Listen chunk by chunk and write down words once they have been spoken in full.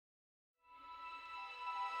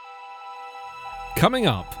Coming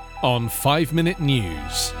up on 5 Minute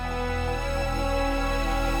News.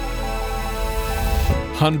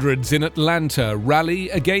 Hundreds in Atlanta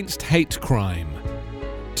rally against hate crime.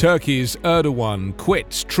 Turkey's Erdogan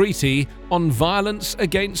quits treaty on violence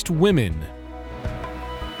against women.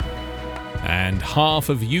 And half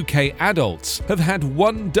of UK adults have had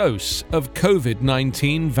one dose of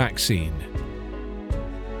COVID-19 vaccine.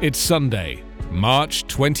 It's Sunday, March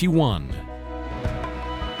 21.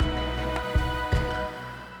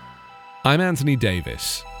 I'm Anthony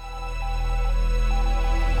Davis.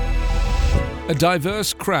 A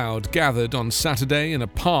diverse crowd gathered on Saturday in a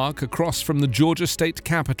park across from the Georgia state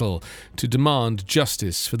capitol to demand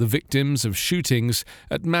justice for the victims of shootings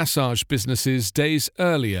at massage businesses days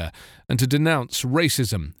earlier and to denounce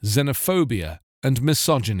racism, xenophobia, and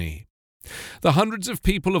misogyny. The hundreds of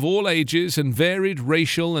people of all ages and varied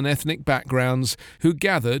racial and ethnic backgrounds who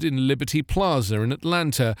gathered in Liberty Plaza in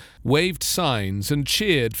Atlanta waved signs and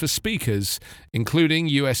cheered for speakers, including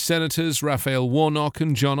U.S. Senators Raphael Warnock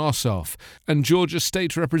and Jon Ossoff, and Georgia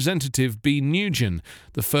State Representative Bee Nugent,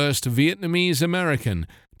 the first Vietnamese American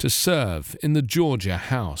to serve in the Georgia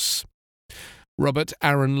House. Robert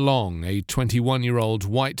Aaron Long, a 21-year-old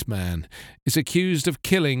white man, is accused of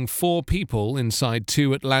killing 4 people inside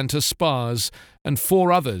 2 Atlanta spas and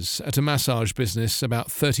 4 others at a massage business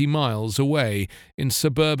about 30 miles away in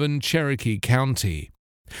suburban Cherokee County.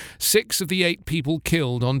 6 of the 8 people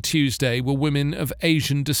killed on Tuesday were women of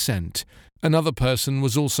Asian descent. Another person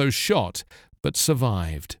was also shot but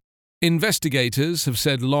survived. Investigators have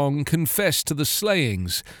said Long confessed to the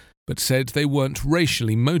slayings, but said they weren't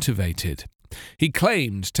racially motivated. He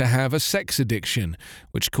claimed to have a sex addiction,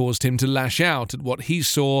 which caused him to lash out at what he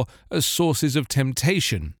saw as sources of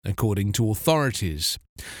temptation, according to authorities.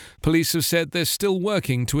 Police have said they're still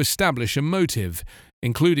working to establish a motive,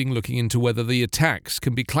 including looking into whether the attacks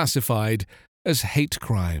can be classified as hate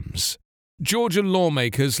crimes. Georgia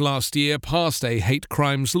lawmakers last year passed a hate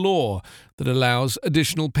crimes law that allows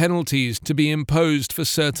additional penalties to be imposed for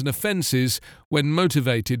certain offences when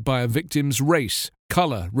motivated by a victim's race,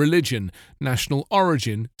 colour, religion, national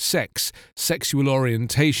origin, sex, sexual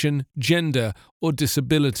orientation, gender, or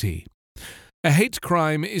disability. A hate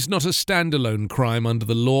crime is not a standalone crime under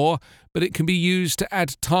the law, but it can be used to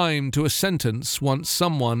add time to a sentence once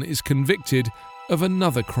someone is convicted of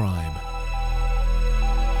another crime.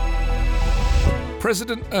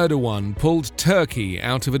 President Erdogan pulled Turkey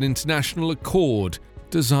out of an international accord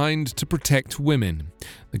designed to protect women,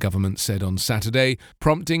 the government said on Saturday,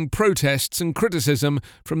 prompting protests and criticism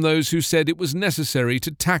from those who said it was necessary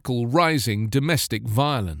to tackle rising domestic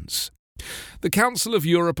violence. The Council of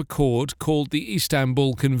Europe Accord, called the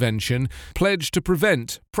Istanbul Convention, pledged to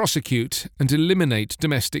prevent, prosecute, and eliminate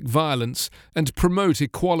domestic violence and promote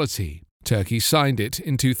equality. Turkey signed it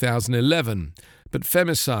in 2011, but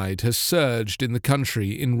femicide has surged in the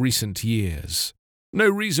country in recent years. No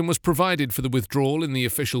reason was provided for the withdrawal in the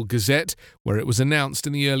official Gazette, where it was announced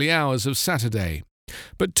in the early hours of Saturday.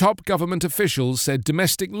 But top government officials said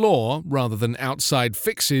domestic law, rather than outside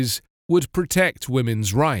fixes, would protect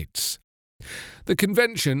women's rights. The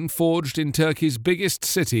convention, forged in Turkey's biggest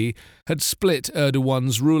city, had split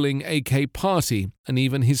Erdogan's ruling AK party and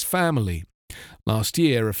even his family. Last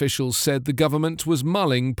year, officials said the government was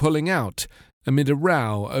mulling pulling out, amid a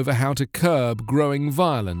row over how to curb growing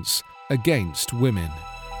violence against women.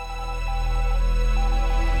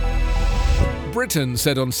 Britain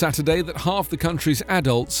said on Saturday that half the country's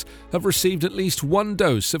adults have received at least one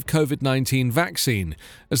dose of COVID-19 vaccine,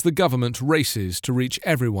 as the government races to reach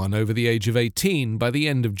everyone over the age of 18 by the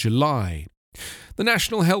end of July. The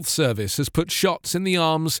National Health Service has put shots in the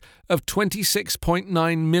arms of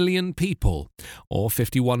 26.9 million people, or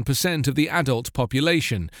 51% of the adult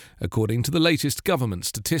population, according to the latest government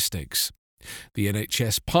statistics. The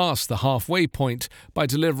NHS passed the halfway point by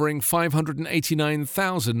delivering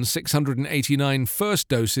 589,689 first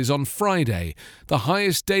doses on Friday, the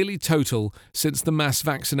highest daily total since the mass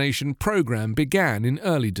vaccination programme began in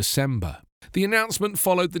early December. The announcement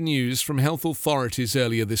followed the news from health authorities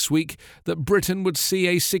earlier this week that Britain would see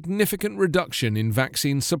a significant reduction in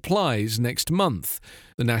vaccine supplies next month.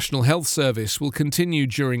 The National Health Service will continue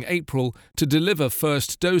during April to deliver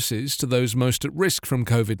first doses to those most at risk from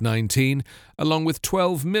COVID-19, along with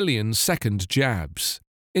 12 million second jabs.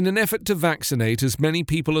 In an effort to vaccinate as many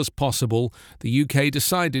people as possible, the UK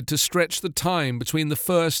decided to stretch the time between the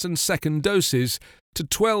first and second doses to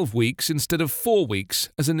 12 weeks instead of 4 weeks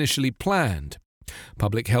as initially planned.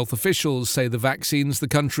 Public health officials say the vaccines the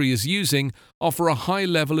country is using offer a high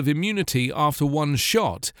level of immunity after one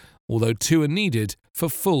shot, although 2 are needed for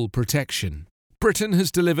full protection. Britain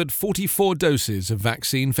has delivered 44 doses of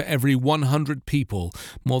vaccine for every 100 people,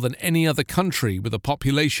 more than any other country with a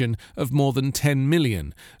population of more than 10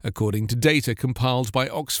 million, according to data compiled by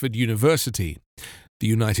Oxford University. The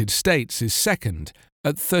United States is second,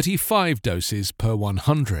 at 35 doses per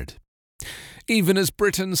 100. Even as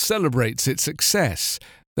Britain celebrates its success,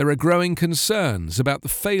 there are growing concerns about the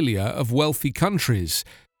failure of wealthy countries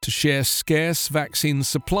to share scarce vaccine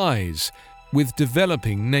supplies with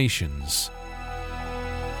developing nations.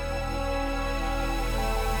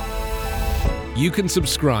 You can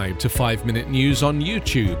subscribe to 5 Minute News on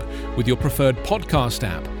YouTube with your preferred podcast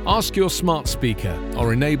app. Ask your smart speaker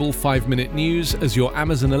or enable 5 Minute News as your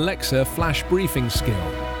Amazon Alexa flash briefing skill.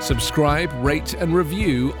 Subscribe, rate and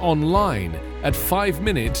review online at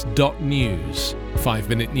 5minute.news. 5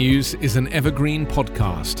 Minute News is an evergreen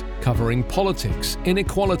podcast covering politics,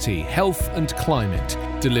 inequality, health and climate,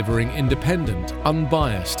 delivering independent,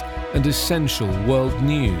 unbiased and essential world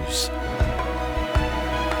news.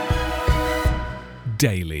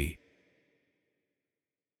 Daily.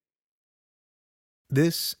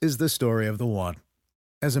 This is the story of the one.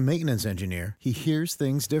 As a maintenance engineer, he hears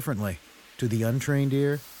things differently. To the untrained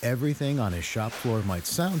ear, everything on his shop floor might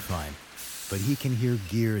sound fine, but he can hear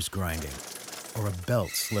gears grinding or a belt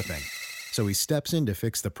slipping. So he steps in to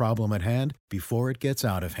fix the problem at hand before it gets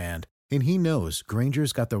out of hand. And he knows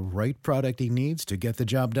Grainger's got the right product he needs to get the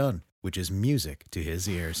job done, which is music to his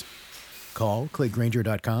ears. Call, click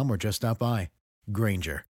Grainger.com or just stop by.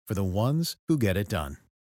 Grainger, for the ones who get it done.